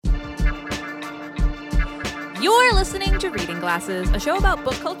You're listening to Reading Glasses, a show about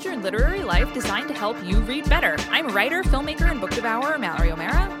book culture and literary life designed to help you read better. I'm writer, filmmaker, and book devourer Mallory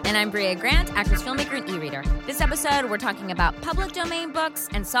O'Mara. And I'm Bria Grant, actress, filmmaker, and e-reader. This episode, we're talking about public domain books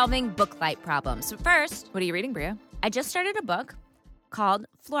and solving book light problems. But first, What are you reading, Bria? I just started a book called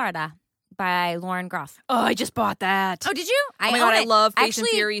Florida by Lauren Groff. Oh, I just bought that. Oh, did you? Oh my God, I love Face and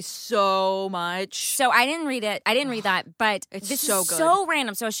Actually, Fury so much. So I didn't read it. I didn't read that, but It's this so is good. so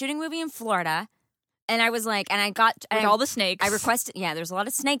random. So I was shooting a movie in Florida, and I was like, and I got With all the snakes. I requested. Yeah, there's a lot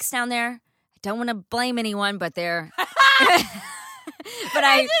of snakes down there. I don't want to blame anyone, but they're. But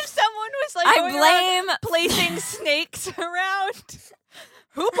As if someone was like going I blame around placing snakes around.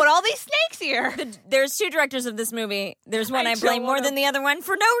 Who put all these snakes here? There's two directors of this movie. There's one I don't blame more wanna- than the other one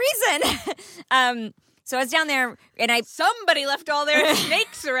for no reason. So I was down there, and Somebody left all their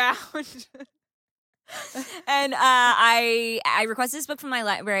snakes around. I requested this book from my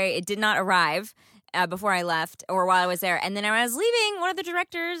library. It did not arrive before I left or while I was there. And then when I was leaving, one of the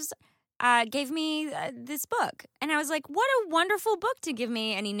directors gave me this book. And I was like, what a wonderful book to give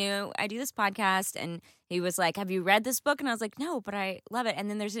me. And he knew I do this podcast. And he was like, have you read this book? And I was like, no, but I love it. And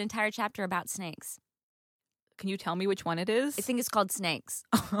then there's an entire chapter about snakes. Can you tell me which one it is? I think it's called Snakes.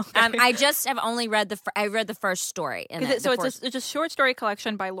 Okay. I just have only read I read the first story. It's a short story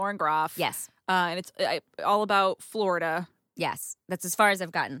collection by Lauren Groff. Yes. And it's all about Florida. Yes. That's as far as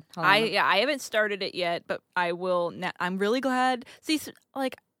I've gotten. Hold on. I haven't started it yet, but I will. I'm really glad. See,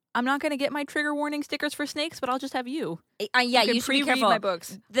 I'm not going to get my trigger warning stickers for snakes, but I'll just have you. Yeah, You can you should be pre-read careful. my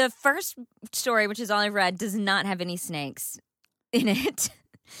books. The first story, which is all I've read, does not have any snakes in it.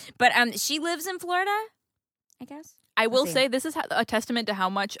 But she lives in Florida, I guess. I will see. say this is a testament to how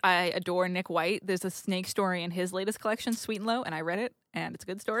much I adore Nick White. There's a snake story in his latest collection, Sweet and Low, and I read it, and it's a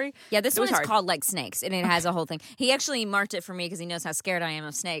good story. Yeah, this It one was is hard. called like Snakes, and it has a whole thing. He actually marked it for me because he knows how scared I am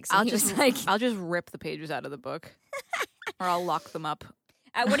of snakes. And I'll he just was like, I'll just rip the pages out of the book, or I'll lock them up.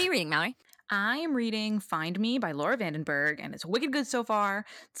 what are you reading, Mallory? I am reading Find Me by Laura Vandenberg, and it's wicked good so far.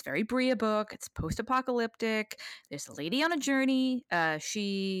 It's a very Bria book. It's post-apocalyptic. There's a lady on a journey.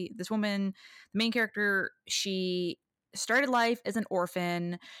 This woman, the main character, she started life as an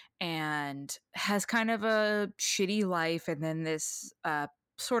orphan and has kind of a shitty life, and then this kind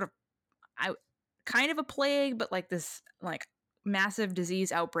of a plague, but like this like massive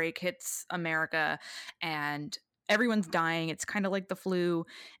disease outbreak hits America, and everyone's dying. It's kind of like the flu,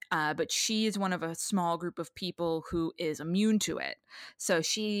 but she is one of a small group of people who is immune to it. So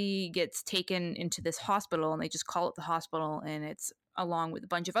she gets taken into this hospital, and they just call it the hospital, and it's along with a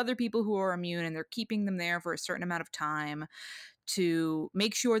bunch of other people who are immune, and they're keeping them there for a certain amount of time to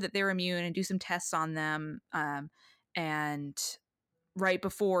make sure that they're immune and do some tests on them. And right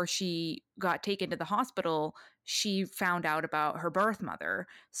before she got taken to the hospital, she found out about her birth mother.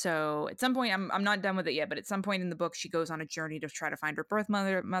 So at some point, I'm not done with it yet, but at some point in the book, she goes on a journey to try to find her birth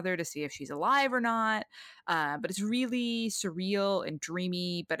mother to see if she's alive or not. But it's really surreal and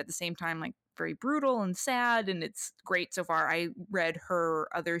dreamy, but at the same time, like very brutal and sad, and it's great so far. I read her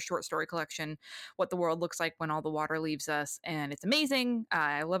other short story collection, What the World Looks Like When All the Water Leaves Us, and it's amazing.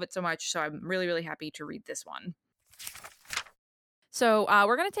 I love it so much, so I'm really, really happy to read this one. So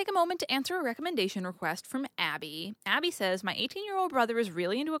we're going to take a moment to answer a recommendation request from Abby. Abby says, my 18-year-old brother is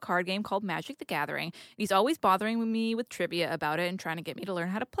really into a card game called Magic the Gathering. And he's always bothering me with trivia about it and trying to get me to learn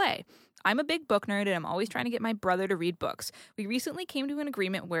how to play. I'm a big book nerd, and I'm always trying to get my brother to read books. We recently came to an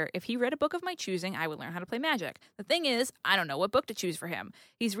agreement where if he read a book of my choosing, I would learn how to play Magic. The thing is, I don't know what book to choose for him.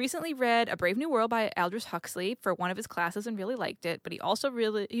 He's recently read A Brave New World by Aldous Huxley for one of his classes and really liked it, but he also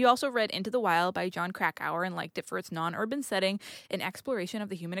read Into the Wild by Jon Krakauer and liked it for its non-urban setting and exploration of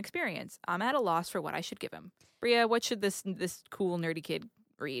the human experience. I'm at a loss for what I should give him. Bria, what should this cool nerdy kid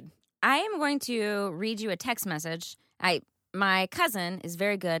read? I am going to read you a text message. My cousin is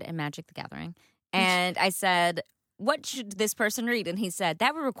very good at Magic the Gathering. And I said, what should this person read? And he said,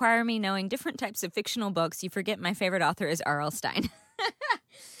 that would require me knowing different types of fictional books. You forget my favorite author is R.L. Stein.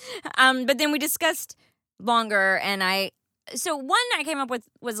 But then we discussed longer, and so one I came up with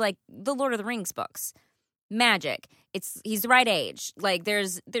was like the Lord of the Rings books. Magic. He's the right age. Like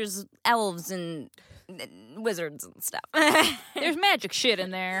there's elves and wizards and stuff. There's magic shit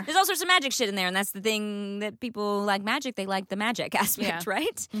in there. There's all sorts of magic shit in there, and that's the thing that people like magic. They like the magic aspect,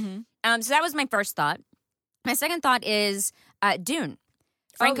 right? Mm-hmm. So that was my first thought. My second thought is Dune.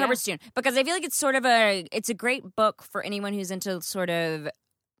 Frank Herbert's Dune. Because I feel like it's a great book for anyone who's into sort of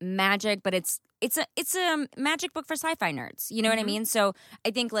magic, but it's a magic book for sci-fi nerds. You know what I mean? So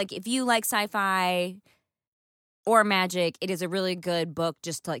I think like if you like sci-fi or magic, it is a really good book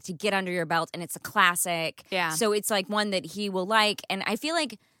just to get under your belt, and it's a classic. Yeah. So it's like one that he will like, and I feel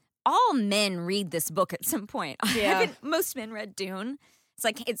like all men read this book at some point. Yeah. Haven't most men read Dune? It's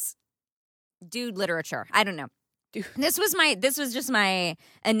like it's dude literature. I don't know. Dude. This was just my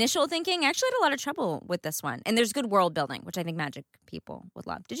initial thinking. I actually had a lot of trouble with this one. And there's good world building, which I think Magic people would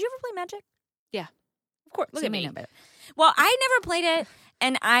love. Did you ever play Magic? Of course. Look So at you may me. know better. Well, I never played it,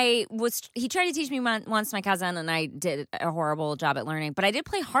 and he tried to teach me once, my cousin, and I did a horrible job at learning. But I did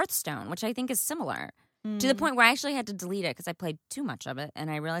play Hearthstone, which I think is similar, to the point where I actually had to delete it because I played too much of it,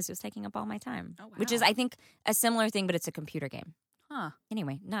 and I realized it was taking up all my time. Oh, wow. Which is, I think, a similar thing, but it's a computer game. Huh.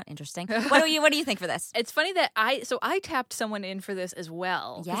 Anyway, not interesting. What do you think for this? It's funny that I tapped someone in for this as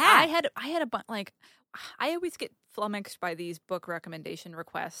well. 'Cause Yeah. I had a bunch, like, I always get flummoxed by these book recommendation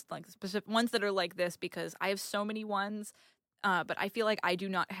requests, like specific ones that are like this, because I have so many ones, but I feel like I do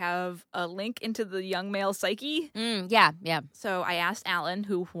not have a link into the young male psyche. Yeah. So I asked Alan,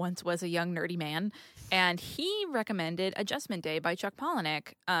 who once was a young nerdy man, and he recommended Adjustment Day by Chuck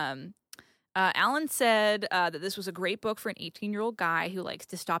Palahniuk. Alan said that this was a great book for an 18-year-old guy who likes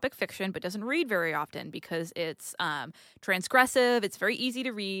dystopic fiction but doesn't read very often because it's transgressive, it's very easy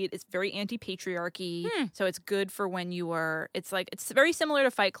to read, it's very anti-patriarchy, so it's good for when you are, it's very similar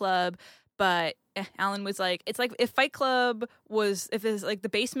to Fight Club, but Alan was like, it's like if Fight Club was, if it's like the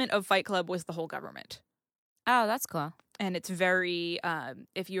basement of Fight Club was the whole government. Oh, that's cool. And it's very,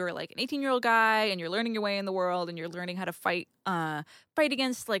 if you're like an 18-year-old guy and you're learning your way in the world and you're learning how to fight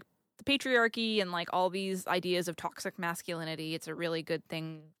against like the patriarchy and like all these ideas of toxic masculinity, it's a really good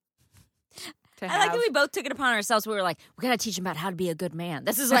thing to have. I like that we both took it upon ourselves. We were like, we got to teach him about how to be a good man.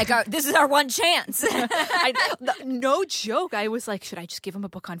 This is like our one chance. No joke. I was like, should I just give him a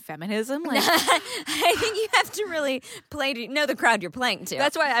book on feminism? Like, I think you have to really play to know the crowd you're playing to.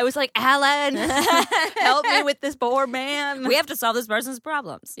 that's why I was like, Alan, help me with this poor man. We have to solve this person's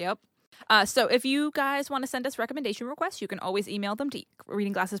problems. Yep. So if you guys want to send us recommendation requests, you can always email them to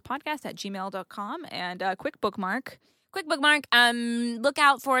readingglassespodcast@gmail.com. And quick bookmark. Look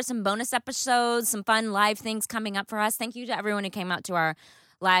out for some bonus episodes, some fun live things coming up for us. Thank you to everyone who came out to our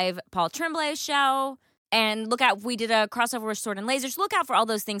live Paul Tremblay show. And look out, we did a crossover with Sword and Lasers. Look out for all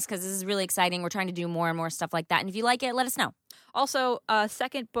those things because this is really exciting. We're trying to do more and more stuff like that. And if you like it, let us know. Also,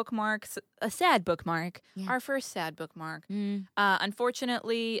 second bookmark, a sad bookmark, Yeah. our first sad bookmark.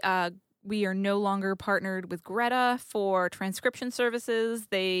 Unfortunately, we are no longer partnered with Greta for transcription services.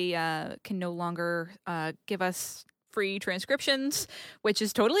 They can no longer give us free transcriptions, which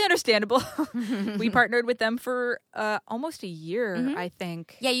is totally understandable. We partnered with them for almost a year, I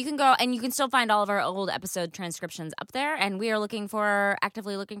think. Yeah, you can go and you can still find all of our old episode transcriptions up there. And we are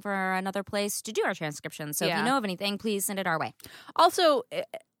actively looking for another place to do our transcriptions. So if you know of anything, please send it our way. Also,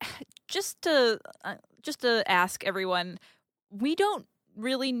 just to ask everyone, we don't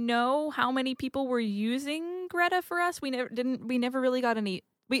really know how many people were using Greta for us. We never really got any.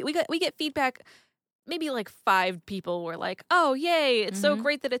 We get feedback. Maybe like 5 people were like, "Oh, yay! It's so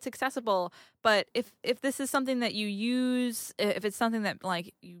great that it's accessible." But if this is something that you use, if it's something that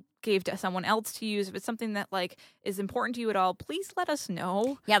like you gave to someone else to use, if it's something that like is important to you at all, please let us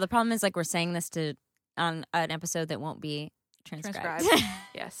know. Yeah, the problem is like we're saying this on an episode that won't be transcribed.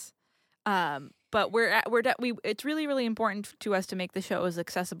 Yes. But it's really, really important to us to make the show as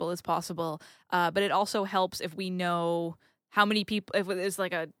accessible as possible. But it also helps if we know how many people, if there's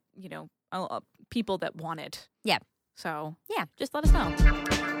like people that want it. Yeah. So yeah, just let us know.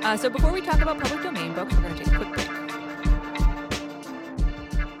 So before we talk about public domain books, we're going to take a quick break.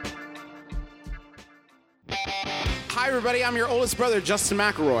 Hi, everybody. I'm your oldest brother, Justin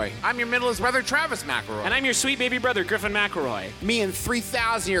McElroy. I'm your middleest brother, Travis McElroy. And I'm your sweet baby brother, Griffin McElroy. Me and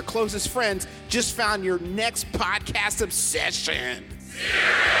 3,000 of your closest friends just found your next podcast obsession.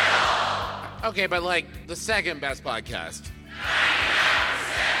 Okay, but like the second best podcast.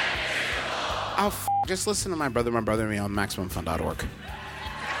 Oh, just listen to my brother and me on MaximumFun.org.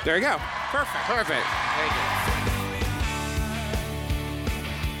 There you go. Perfect. Perfect. Thank you.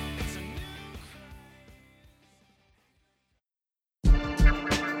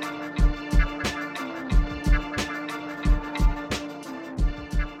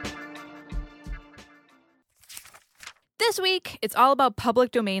 This week, it's all about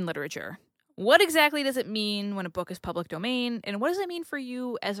public domain literature. What exactly does it mean when a book is public domain, and what does it mean for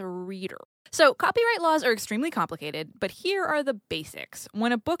you as a reader? So, copyright laws are extremely complicated, but here are the basics.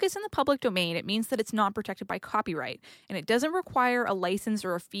 When a book is in the public domain, it means that it's not protected by copyright, and it doesn't require a license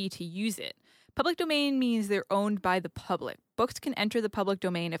or a fee to use it. Public domain means they're owned by the public. Books can enter the public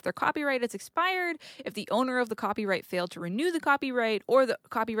domain if their copyright has expired, if the owner of the copyright failed to renew the copyright, or the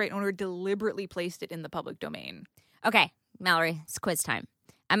copyright owner deliberately placed it in the public domain. Okay, Mallory, it's quiz time.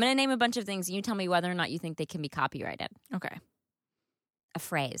 I'm going to name a bunch of things, and you tell me whether or not you think they can be copyrighted. Okay. A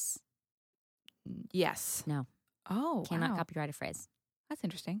phrase. Yes. No. Oh, Cannot wow. copyright a phrase. That's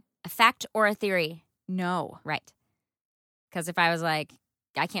interesting. A fact or a theory. No. Right. Because if I was like,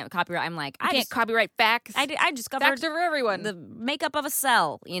 I can't copyright, I'm like, I I can't just, copyright facts. I discovered Facts are for everyone. the makeup of a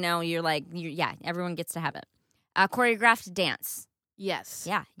cell. You're like, yeah, everyone gets to have it. A choreographed dance. yes.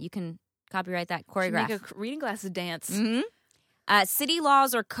 Yeah, you can copyright that Should choreograph. make a reading glasses dance. Mhm. City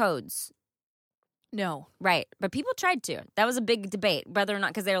laws or codes. No. Right. But people tried to. That was a big debate, whether or not,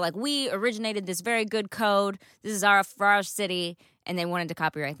 because they were like, we originated this very good code. This is for our city. And they wanted to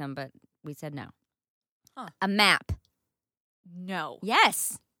copyright them, but we said no. Huh. A map. No.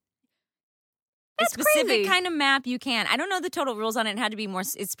 Yes. That's a specific crazy. kind of map you can. I don't know the total rules on it. It had to be more,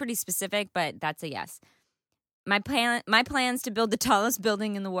 it's pretty specific, but that's a yes. My plans to build the tallest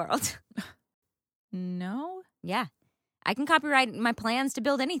building in the world. No. Yeah. I can copyright my plans to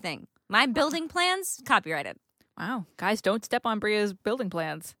build anything. My building plans, copyrighted. Wow. Guys, don't step on Bria's building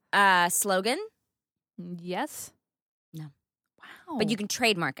plans. Slogan, Yes. No. Wow. but you can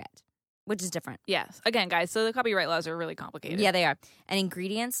trademark it, which is different. Yes. Again, guys, so the copyright laws are really complicated. Yeah, they are. An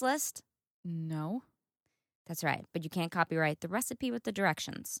ingredients list, No. that's right. But you can't copyright the recipe with the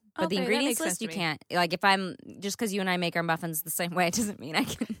directions. But Okay, the that ingredients makes sense list, you to me. can't. Like if I'm, just because you and I make our muffins the same way, it doesn't mean I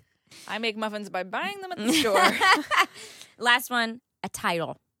can. I make muffins by buying them at the store. Last one, a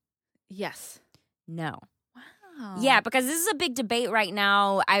title. Yes. No. Wow. Yeah, because this is a big debate right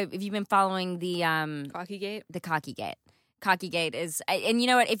now. If you've been following the Cockygate. Cockygate. Cockygate is, and you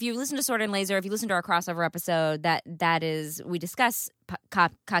know what? If you listen to Sword and Laser, if you listen to our crossover episode, that is, we discuss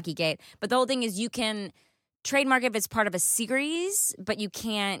Cockygate. But the whole thing is, you can trademark if it's part of a series, but you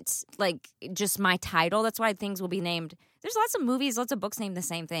can't like just my title. That's why things will be named. There's lots of movies, lots of books named the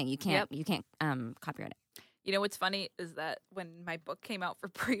same thing. You can't copyright it. You know what's funny is that when my book came out for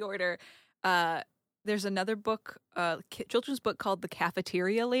pre-order, there's another book, children's book called The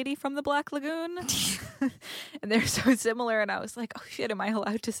Cafeteria Lady from the Black Lagoon. And they're so similar. And I was like, oh shit, am I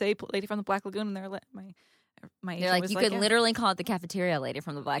allowed to say Lady from the Black Lagoon? And they're like, my agent They're like, was you could yeah, literally call it the Cafeteria Lady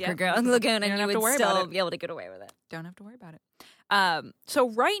from the Black Yeah. Lagoon, You and don't you have to would worry about still it. be able to get away with it. don't have to worry about it. So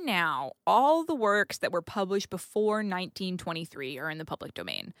right now, all the works that were published before 1923 are in the public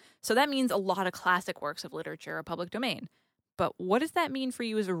domain. So that means a lot of classic works of literature are public domain. But what does that mean for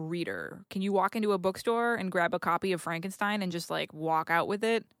you as a reader? Can you walk into a bookstore and grab a copy of Frankenstein and just like walk out with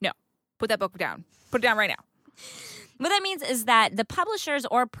it? No. Put that book down. Put it down right now. What that means is that the publishers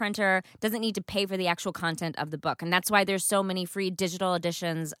or printer doesn't need to pay for the actual content of the book. And that's why there's so many free digital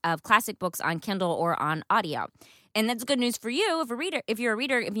editions of classic books on Kindle or on audio. And that's good news for you if you're a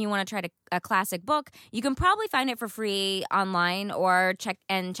reader, if you want to try a classic book, you can probably find it for free online or check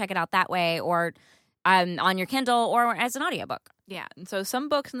it out that way, or on your Kindle or as an audiobook. Yeah. And so some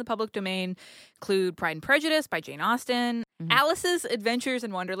books in the public domain include Pride and Prejudice by Jane Austen, Mhm. Alice's Adventures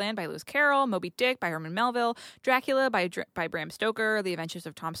in Wonderland by Lewis Carroll, Moby Dick by Herman Melville, Dracula by Bram Stoker, The Adventures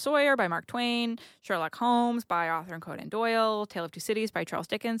of Tom Sawyer by Mark Twain, Sherlock Holmes by Arthur Conan Doyle, Tale of Two Cities by Charles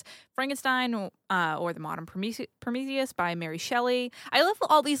Dickens, Frankenstein or The Modern Prometheus by Mary Shelley. I love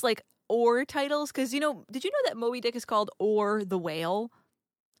all these like or titles because, did you know that Moby Dick is called Or the Whale?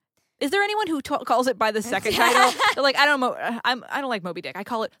 Is there anyone who calls it by the second title? They're like, I don't like Moby Dick. I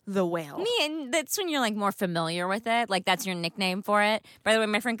call it The Whale. Me, and that's when you're like more familiar with it. Like that's your nickname for it. By the way,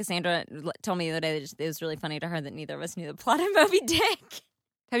 my friend Cassandra told me the other day that it was really funny to her that neither of us knew the plot of Moby Dick.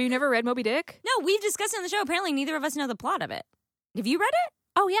 Have you never read Moby Dick? No, we've discussed it on the show. Apparently, neither of us know the plot of it. Have you read it?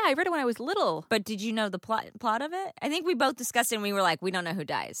 Oh yeah, I read it when I was little. But did you know the plot of it? I think we both discussed it and we were like, we don't know who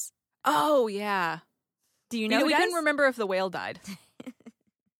dies. Oh yeah. Do you know who we dies? couldn't remember if the whale died.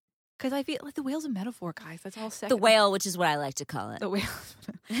 Because I feel like the whale's a metaphor, guys. That's all second. The whale, which is what I like to call it. The whale.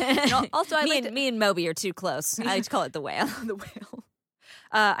 And also, I like me and Moby are too close. I like to call it the whale. the whale.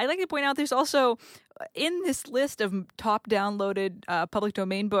 I'd like to point out there's also in this list of top downloaded public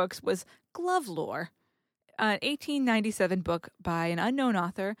domain books was Glove Lore, an 1897 book by an unknown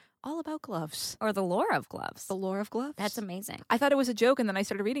author all about gloves. Or the lore of gloves. The lore of gloves. That's amazing. I thought it was a joke, and then I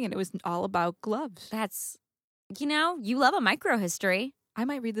started reading it. It was all about gloves. That's, you love a microhistory. I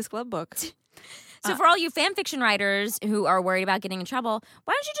might read this glove book. So for all you fan fiction writers who are worried about getting in trouble,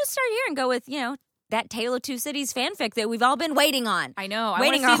 why don't you just start here and go with, that Tale of Two Cities fanfic that we've all been waiting on. I know.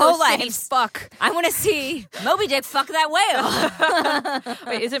 Waiting I our wanna see whole those cities lives. Fuck. I want to see Moby Dick fuck that whale.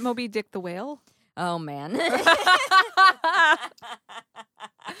 Wait, is it Moby Dick the whale? Oh, man.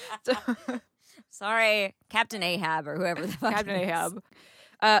 Sorry, Captain Ahab or whoever the fuck Captain it is.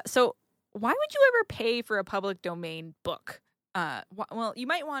 Ahab. So why would you ever pay for a public domain book? Well, you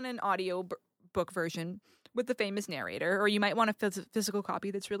might want an audio book version with the famous narrator, or you might want a physical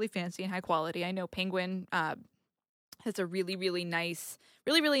copy that's really fancy and high quality. I know Penguin It's a really, really nice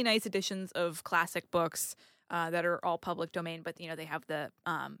editions of classic books that are all public domain. But, they have the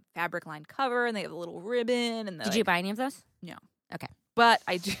fabric lined cover and they have a little ribbon. And Did you buy any of those? No. Okay. But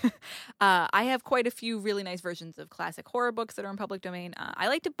I do. I have quite a few really nice versions of classic horror books that are in public domain. I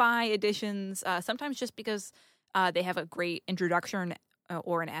like to buy editions sometimes just because they have a great introduction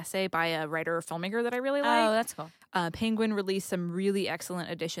or an essay by a writer or filmmaker that I really like. Oh, that's cool. Penguin released some really excellent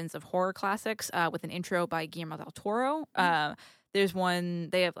editions of horror classics with an intro by Guillermo del Toro. There's one,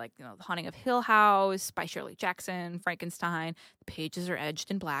 they have The Haunting of Hill House by Shirley Jackson, Frankenstein. The pages are edged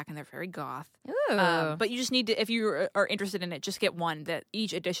in black and they're very goth. Ooh. But you just need to, if you are interested in it, just get one that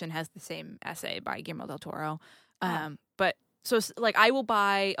each edition has the same essay by Guillermo del Toro. But so I will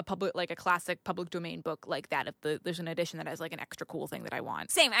buy a classic public domain book like that if there's an edition that has an extra cool thing that I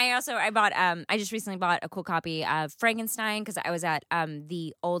want. Same. I just recently bought a cool copy of Frankenstein because I was at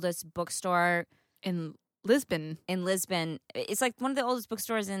the oldest bookstore In Lisbon. It's one of the oldest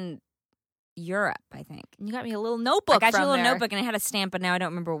bookstores in Europe, I think. You got me a little notebook. I got you a little there. notebook and I had a stamp, but now I don't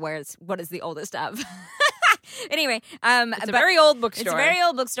remember what is the oldest of. Anyway, it's a very old bookstore. It's a very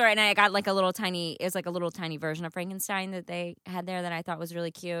old bookstore, and I got a little tiny version of Frankenstein that they had there that I thought was really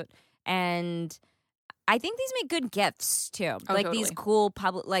cute. And I think these make good gifts too. Totally. These cool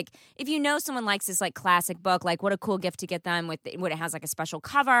public, if you know someone likes this classic book, what a cool gift to get them when it has a special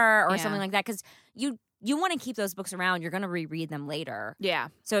cover or something like that. Because you want to keep those books around. You're going to reread them later. Yeah.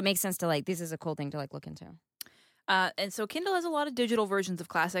 So it makes sense to this is a cool thing to look into. And so Kindle has a lot of digital versions of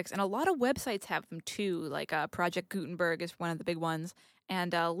classics, and a lot of websites have them too. Project Gutenberg is one of the big ones,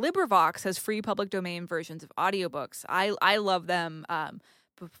 and LibriVox has free public domain versions of audiobooks. I love them.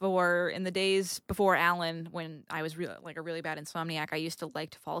 In the days before Alan, when I was a really bad insomniac, I used to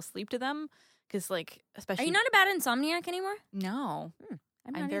like to fall asleep to them because especially. Are you not a bad insomniac anymore? No.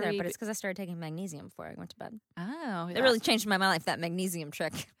 I'm not either, but it's because I started taking magnesium before I went to bed. Oh, It really changed my life, that magnesium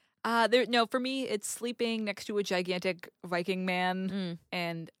trick. For me, it's sleeping next to a gigantic Viking man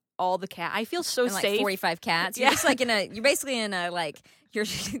and all the cat. I feel so and safe. 45 cats. You're just you're basically in you're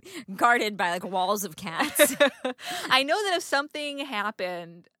guarded by walls of cats. I know that if something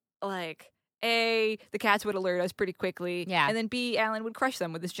happened, A, the cats would alert us pretty quickly. Yeah. And then B, Alan would crush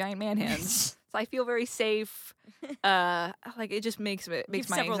them with his giant man hands. So I feel very safe. It just makes my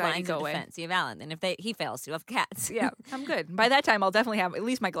several anxiety lines go of away. defense. You have Alan, and if he fails, you have cats. Yeah, I'm good. By that time, I'll definitely have at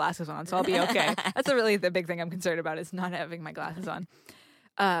least my glasses on, so I'll be okay. That's really the big thing I'm concerned about is not having my glasses on.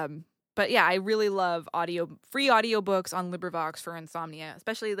 But yeah, I really love free audiobooks on LibriVox for insomnia,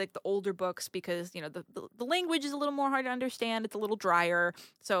 especially the older books because, the language is a little more hard to understand. It's a little drier.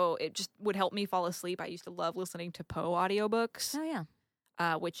 So it just would help me fall asleep. I used to love listening to Poe audiobooks. Oh, yeah.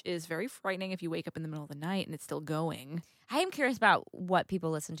 Which is very frightening if you wake up in the middle of the night and it's still going. I am curious about what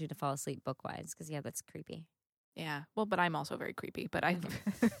people listen to fall asleep book-wise because, that's creepy. Yeah, well, but I'm also very creepy, but I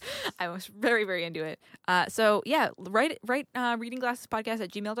was very, very into it. So, yeah, write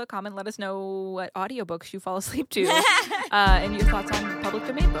readingglassespodcast@gmail.com and let us know what audiobooks you fall asleep to and your thoughts on public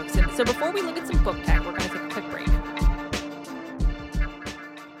domain books. And so before we look at some book tech, we're going to take a quick break.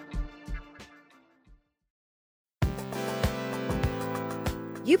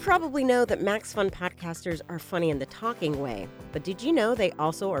 You probably know that Max Fun podcasters are funny in the talking way, but did you know they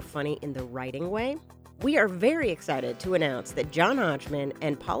also are funny in the writing way? We are very excited to announce that John Hodgman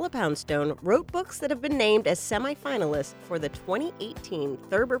and Paula Poundstone wrote books that have been named as semifinalists for the 2018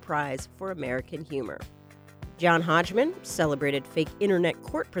 Thurber Prize for American Humor. John Hodgman, celebrated fake internet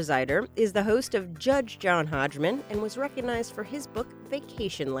court presider, is the host of Judge John Hodgman and was recognized for his book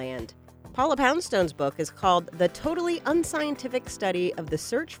Vacation Land. Paula Poundstone's book is called The Totally Unscientific Study of the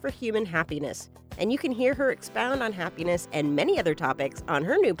Search for Human Happiness, and you can hear her expound on happiness and many other topics on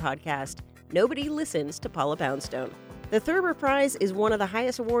her new podcast, Nobody Listens to Paula Poundstone. The Thurber Prize is one of the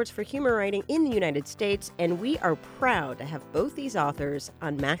highest awards for humor writing in the United States, and we are proud to have both these authors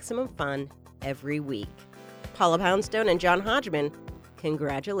on Maximum Fun every week. Paula Poundstone and John Hodgman,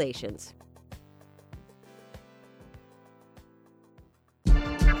 congratulations.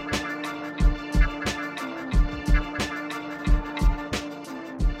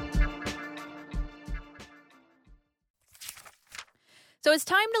 So it's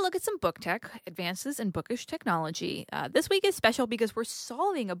time to look at some book tech, advances in bookish technology. This week is special because we're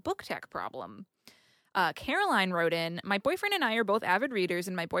solving a book tech problem. Caroline wrote in, my boyfriend and I are both avid readers,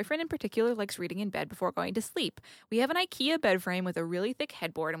 and my boyfriend in particular likes reading in bed before going to sleep. We have an IKEA bed frame with a really thick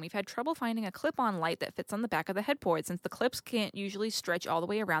headboard, and we've had trouble finding a clip-on light that fits on the back of the headboard since the clips can't usually stretch all the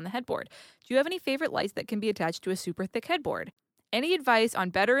way around the headboard. Do you have any favorite lights that can be attached to a super thick headboard? Any advice on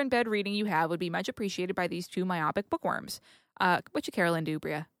better in bed reading you have would be much appreciated by these two myopic bookworms. What you Carolyn do,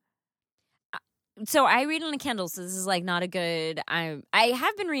 Bria? So I read on a Kindle, so this is like not a good. I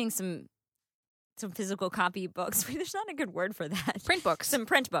have been reading some physical copy books. There's not a good word for that. Print books. Some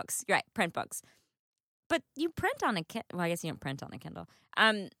print books. You're right, print books. But you print on a Kindle. Well, I guess you don't print on a Kindle.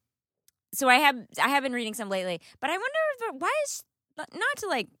 So I have been reading some lately, but I wonder why is not to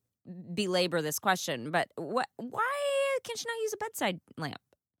like belabor this question, but why can she not use a bedside lamp?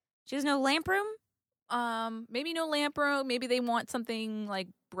 She has no lamp room. Maybe no lamp room. Maybe they want something like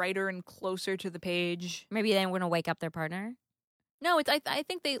brighter and closer to the page. Maybe they want to wake up their partner. No, it's I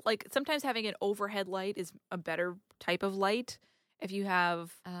think they like sometimes having an overhead light is a better type of light. If you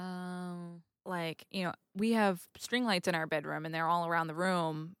have like, you know, we have string lights in our bedroom and they're all around the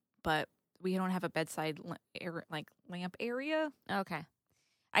room, but we don't have a bedside lamp area. Okay.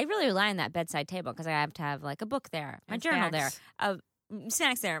 I really rely on that bedside table because I have to have like a book there, my And journal snacks. there,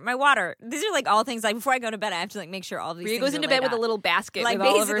 snacks there, my water. These are like all things like before I go to bed, I have to like make sure all these Rhea things goes are into laid bed with out. a little basket Like with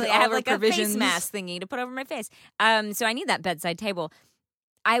all of her, basically, all I of have her like provisions. a face mask thingy to put over my face. So I need that bedside table.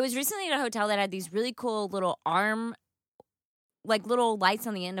 I was recently at a hotel that had these really cool little little lights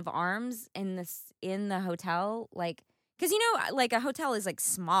on the end of arms in the hotel, like because you know, like a hotel is like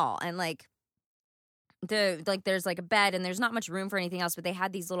small and like there's like a bed and there's not much room for anything else, but they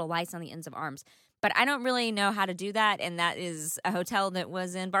had these little lights on the ends of arms. But I don't really know how to do that, and that is a hotel that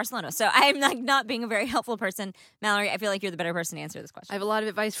was in Barcelona. So I'm like not being a very helpful person. Mallory, I feel like you're the better person to answer this question. I have a lot of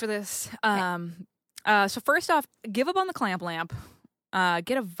advice for this. So first off, give up on the clamp lamp.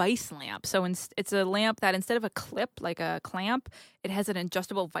 Get a vice lamp. So it's a lamp that instead of a clip, like a clamp, it has an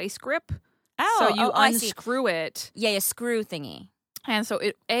adjustable vice grip. So you I see. unscrew it. Yeah, a screw thingy. And so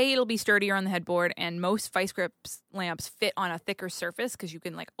it'll be sturdier on the headboard, and most vice grip lamps fit on a thicker surface because you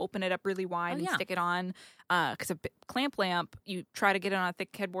can like open it up really wide and stick it on. Because a clamp lamp, you try to get it on a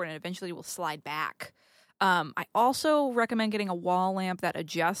thick headboard and eventually it will slide back. I also recommend getting a wall lamp that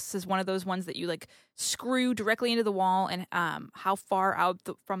adjusts. Is one of those ones that you like screw directly into the wall, and how far out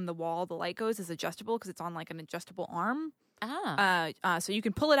from the wall the light goes is adjustable because it's on like an adjustable arm. So you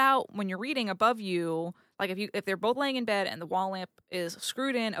can pull it out when you're reading above you. Like if they're both laying in bed and the wall lamp is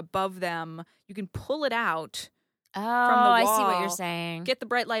screwed in above them, you can pull it out from the wall. I see what you're saying. Get the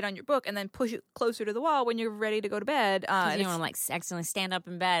bright light on your book and then push it closer to the wall when you're ready to go to bed. You don't want to like accidentally stand up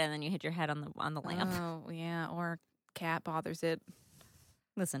in bed and then you hit your head on the lamp. Oh yeah, or cat bothers it.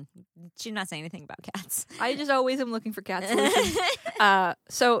 Listen, she's not saying anything about cats. I just always am looking for cat solutions.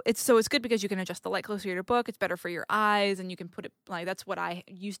 So it's good because you can adjust the light closer to your book. It's better for your eyes, and you can put it like that's what I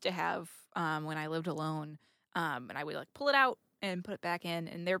used to have when I lived alone. And I would like pull it out and put it back in,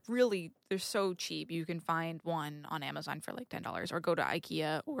 and they're so cheap. You can find one on Amazon for like $10, or go to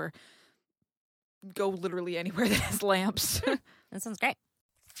IKEA, or go literally anywhere that has lamps. That sounds great.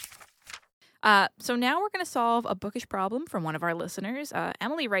 So now we're going to solve a bookish problem from one of our listeners.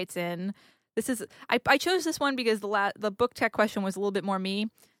 Emily writes in. This is I chose this one because the book tech question was a little bit more me.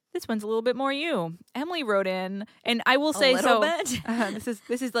 This one's a little bit more you. Emily wrote in, and I will say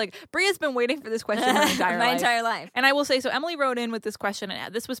this is like Bria's been waiting for this question her entire life. And I will say so. Emily wrote in with this question,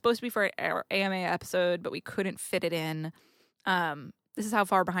 and this was supposed to be for our AMA episode, but we couldn't fit it in. This is how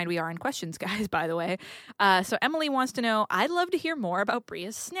far behind we are in questions, guys, by the way. So Emily wants to know, I'd love to hear more about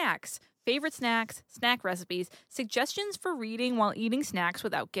Bria's snacks. Favorite snacks, snack recipes, suggestions for reading while eating snacks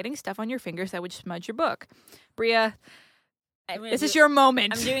without getting stuff on your fingers that would smudge your book. Bria, this is your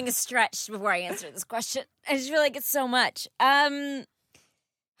moment. I'm doing a stretch before I answer this question. I just feel like it's so much.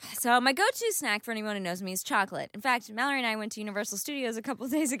 So my go-to snack for anyone who knows me is chocolate. In fact, Mallory and I went to Universal Studios a couple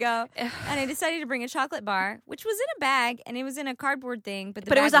of days ago, and I decided to bring a chocolate bar, which was in a bag, and it was in a cardboard thing, but the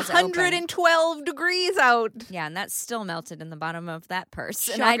bag it was 112 degrees out. Yeah, and that still melted in the bottom of that purse.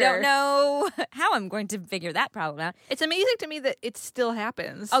 Shocker. And I don't know how I'm going to figure that problem out. It's amazing to me that it still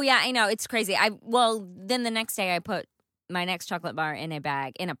happens. Oh, yeah, I know. It's crazy. Then the next day I put my next chocolate bar in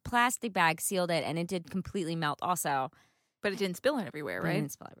a plastic bag, sealed it, and it did completely melt also. But it didn't spill everywhere, right? It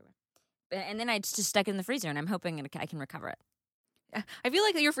didn't spill everywhere. And then I just stuck it in the freezer, and I'm hoping I can recover it. I feel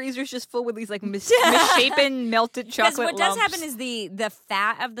like your freezer's just full with these like misshapen melted chocolate Because what does lumps. happen is the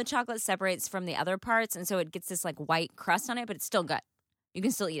fat of the chocolate separates from the other parts, and so it gets this like white crust on it, but it's still good. You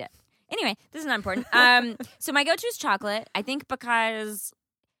can still eat it. Anyway, this is not important. So my go-to is chocolate. I think because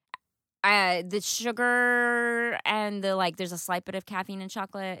the sugar and there's a slight bit of caffeine in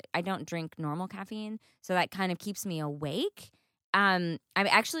chocolate. I don't drink normal caffeine, so that kind of keeps me awake. I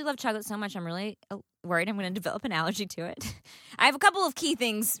actually love chocolate so much, I'm really worried I'm going to develop an allergy to it. I have a couple of key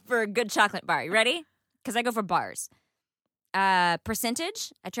things for a good chocolate bar. You ready? Because I go for bars.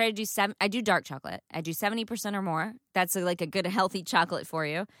 Percentage, I try to do I do dark chocolate. I do 70% or more. That's like a good, healthy chocolate for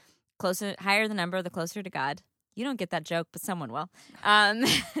you. Higher the number, the closer to God. You don't get that joke, but someone will.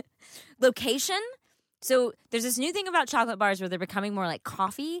 Location. So there's this new thing about chocolate bars where they're becoming more like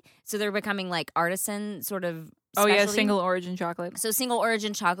coffee. So they're becoming like artisan sort of specialty. Single origin chocolate. So single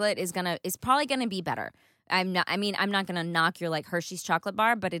origin chocolate is probably gonna be better. I'm not gonna knock your like Hershey's chocolate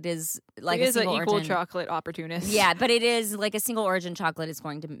bar, but it is like It a is an single equal origin. chocolate opportunist. Yeah, but it is like a single origin chocolate is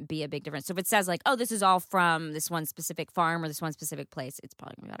going to be a big difference. So if it says like, oh, this is all from this one specific farm or this one specific place, it's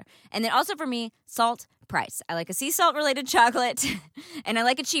probably gonna be better. And then also for me, salt, price. I like a sea salt related chocolate and I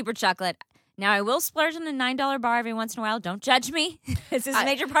like a cheaper chocolate. Now, I will splurge on a $9 bar every once in a while. Don't judge me. This is a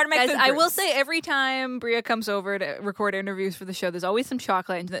major part of my Guys, food I will groups. say every time Bria comes over to record interviews for the show, there's always some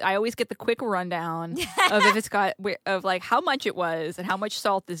chocolate. And I always get the quick rundown of if it's got of like how much it was and how much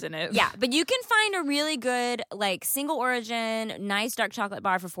salt is in it. Yeah, but you can find a really good like single origin, nice dark chocolate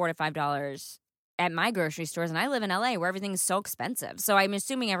bar for $4 to $5 at my grocery stores, and I live in LA where everything is so expensive. So I'm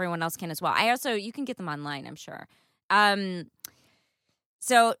assuming everyone else can as well. You can get them online, I'm sure.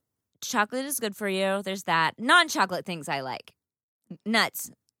 So chocolate is good for you. There's that. Non-chocolate things I like.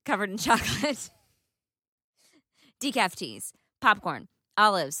 Nuts covered in chocolate. Decaf teas. Popcorn.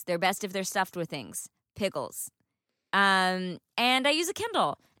 Olives. They're best if they're stuffed with things. Pickles. And I use a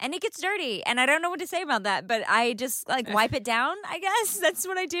Kindle. And it gets dirty. And I don't know what to say about that. But I just like wipe it down, I guess. That's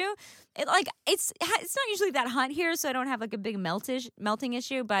what I do. It's not usually that hot here, so I don't have like a big melting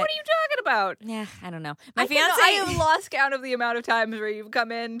issue. But What are you talking about? yeah, I don't know. I My fiance. have lost count of the amount of times where you've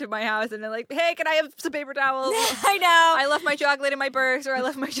come into my house and they're like, "Hey, can I have some paper towels?" I know. I left my chocolate in my purse, or I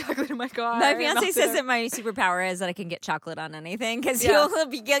left my chocolate in my car. My and fiance melted says it. that my superpower is that I can get chocolate on anything because Yeah. he'll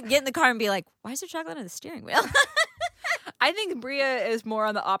get in the car and be like, "Why is there chocolate on the steering wheel?" I think Bria is more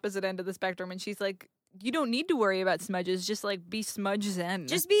on the opposite end of the spectrum, and she's like, "You don't need to worry about smudges. Just like be smudge zen."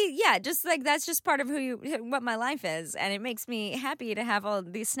 just like that's just part of what my life is, and it makes me happy to have all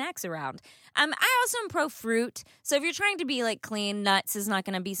these snacks around. I also am pro fruit, so if you're trying to be like clean, nuts is not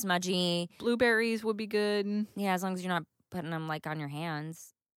going to be smudgy. blueberries would be good. Yeah, as long as you're not putting them like on your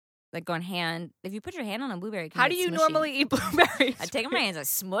hands, like going hand. If you put your hand on a blueberry, it can How get do you smushy. normally eat blueberries? I take my hands, I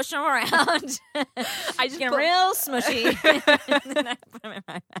smush them around. I just get put- real smushy, and then I put them in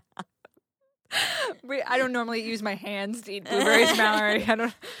my mouth. I don't normally use my hands to eat blueberries, Mallory. I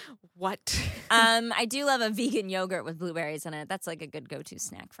don't. What? I do love a vegan yogurt with blueberries in it. That's like a good go-to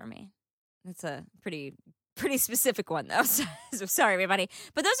snack for me. It's a pretty specific one though. So sorry everybody,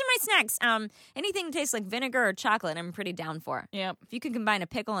 but those are my snacks. Anything that tastes like vinegar or chocolate, I'm pretty down for. Yeah. If you could combine a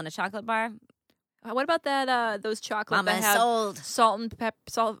pickle and a chocolate bar, What about that? Those chocolate Mama that have sold.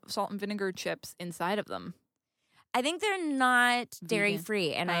 salt and vinegar chips inside of them. I think they're not dairy Vegan.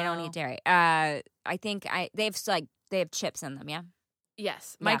 free, and I don't Oh. eat dairy. I think they have chips in them. Yeah.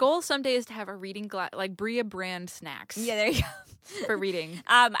 Yes. My Yeah. goal someday is to have a reading glass, like Bria brand snacks. Yeah, there you go. For reading.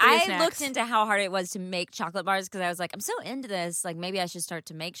 I snacks. looked into how hard it was to make chocolate bars because I was like, I'm so into this. Like, maybe I should start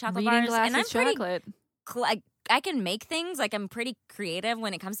to make chocolate Reading bars. glasses And I'm pretty chocolate. I can make things. Like, I'm pretty creative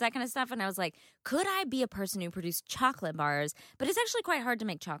when it comes to that kind of stuff. And I was like, could I be a person who produced chocolate bars? But it's actually quite hard to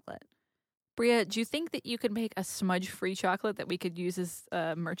make chocolate. Bria, do you think that you could make a smudge-free chocolate that we could use as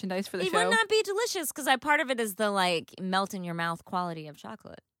merchandise for the It show? would not be delicious because part of it is the like melt in your mouth quality of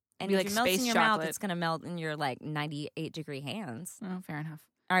chocolate. And Be if like it melts in space your mouth, chocolate. it's going to melt in your like 98-degree hands. Oh, fair enough.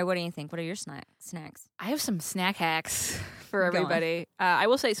 All right, what do you think? What are your snacks? I have some snack hacks for Go on. everybody. I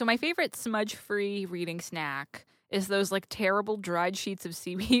will say, so my favorite smudge-free reading snack is those like terrible dried sheets of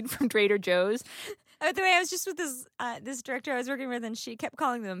seaweed from Trader Joe's. By the way, I was just with this director I was working with, and she kept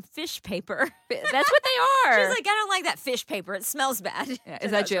calling them fish paper. That's what they are. She's like, I don't like that fish paper. It smells bad. Yeah, I is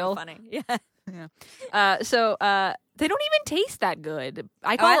thought that it was real Jill? Funny. Yeah. So they don't even taste that good.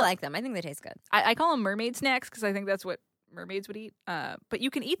 I I like them. I think they taste good. I call them mermaid snacks because I think that's what mermaids would eat. But you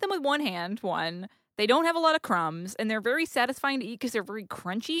can eat them with one hand. They don't have a lot of crumbs, and they're very satisfying to eat because they're very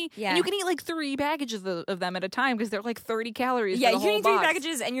crunchy. Yeah. And you can eat like 3 packages of them at a time because they're like 30 calories. Yeah, for you the can whole eat 3 box.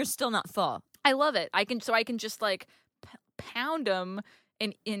 packages, and you're still not full. I love it. I can just like pound them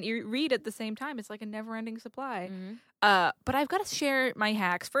and read at the same time. It's like a never-ending supply. Mhm. But I've got to share my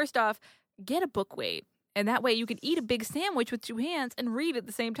hacks. First off, get a book weight. And that way you can eat a big sandwich with 2 hands and read at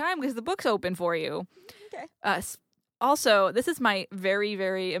the same time because the book's open for you. Okay. Also, this is my very,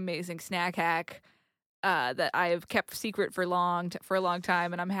 very amazing snack hack that I have kept secret for a long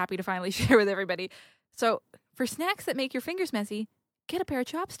time, and I'm happy to finally share with everybody. So for snacks that make your fingers messy, get a pair of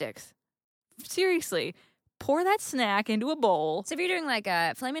chopsticks. Seriously, pour that snack into a bowl. So if you're doing like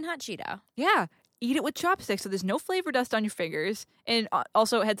a Flamin' Hot Cheeto, Yeah. Eat it with chopsticks so there's no flavor dust on your fingers. And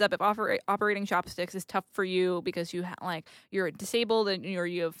also, heads up, if operating chopsticks is tough for you because you're disabled and or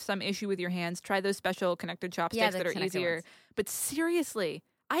you have some issue with your hands, try those special connected chopsticks the that are connected easier. ones. But seriously,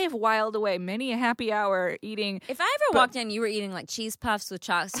 I have whiled away many a happy hour eating. If I ever walked in, you were eating like cheese puffs with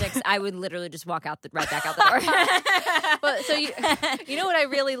chopsticks, I would literally just walk out right back out the door. But so you know what I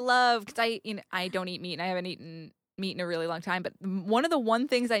really love, because I don't eat meat and I haven't eaten meat in a really long time. But one of the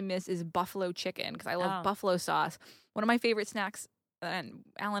things I miss is buffalo chicken, because I love buffalo sauce. One of my favorite snacks. And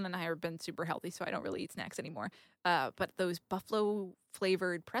Alan and I have been super healthy, so I don't really eat snacks anymore. But those buffalo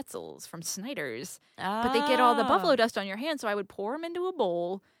flavored pretzels from Snyder's, but they get all the buffalo dust on your hands. So I would pour them into a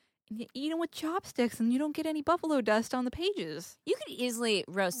bowl and you eat them with chopsticks, and you don't get any buffalo dust on the pages. You could easily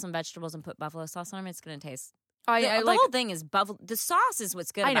roast some vegetables and put buffalo sauce on them. It's going to taste. I The like. whole thing is buffalo. The sauce is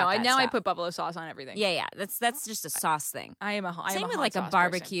what's good. I know. About that Now I stuff. put buffalo sauce on everything. Yeah. That's just a sauce thing. I am a Same with hot like a sauce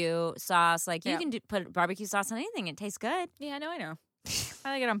barbecue sauce. Like you Yeah. can put barbecue sauce on anything. It tastes good. person. Yeah, I know.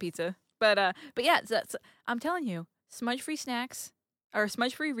 I like it on pizza, but yeah, I'm telling you, smudge-free snacks or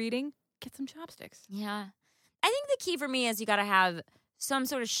smudge-free reading. Get some chopsticks. Yeah. I think the key for me is you got to have some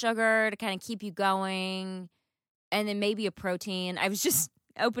sort of sugar to kind of keep you going, and then maybe a protein. I was just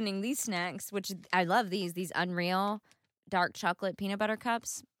opening these snacks, which I love these Unreal dark chocolate peanut butter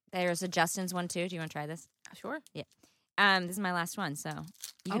cups. There's a Justin's one too. Do you want to try this? Sure. Yeah. This is my last one, so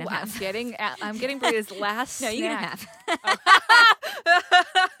you can I'm have. I'm getting Bria's last. No, you can snack. have.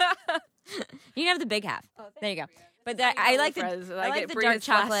 You can have the big half. There you go. But I like the I like the dark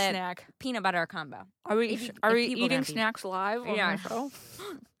chocolate snack. peanut butter combo. Are we If are we people eating don't be- snacks live on Yeah. the show?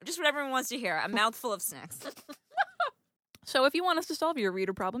 Just what everyone wants to hear. A mouthful of snacks. So if you want us to solve your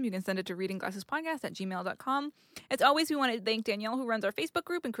reader problem, you can send it to readingglassespodcast@gmail.com. As always, we want to thank Danielle, who runs our Facebook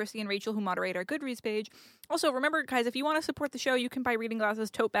group, and Christy and Rachel, who moderate our Goodreads page. Also, remember, guys, if you want to support the show, you can buy Reading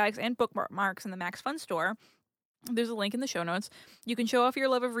Glasses, tote bags, and bookmarks in the Max Fun store. There's a link in the show notes. You can show off your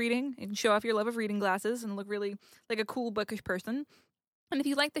love of reading. You can show off your love of reading glasses and look really like a cool bookish person. And if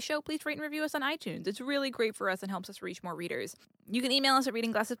you like the show, please rate and review us on iTunes. It's really great for us and helps us reach more readers. You can email us at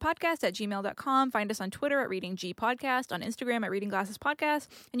readingglassespodcast@gmail.com. Find us on Twitter at readinggpodcast, on Instagram at readingglassespodcast,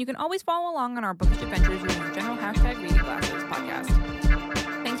 and you can always follow along on our bookish adventures using the general hashtag readingglassespodcast.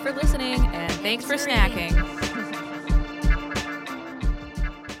 Thanks for listening, and thanks for snacking.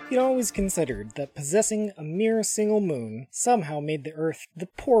 He'd always considered that possessing a mere single moon somehow made the Earth the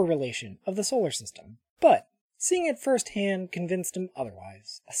poor relation of the solar system. But seeing it firsthand convinced him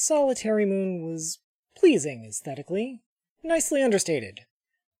otherwise. A solitary moon was pleasing aesthetically, nicely understated,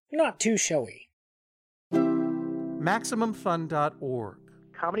 not too showy. MaximumFun.org.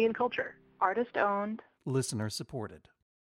 Comedy and culture. Artist owned. Listener supported.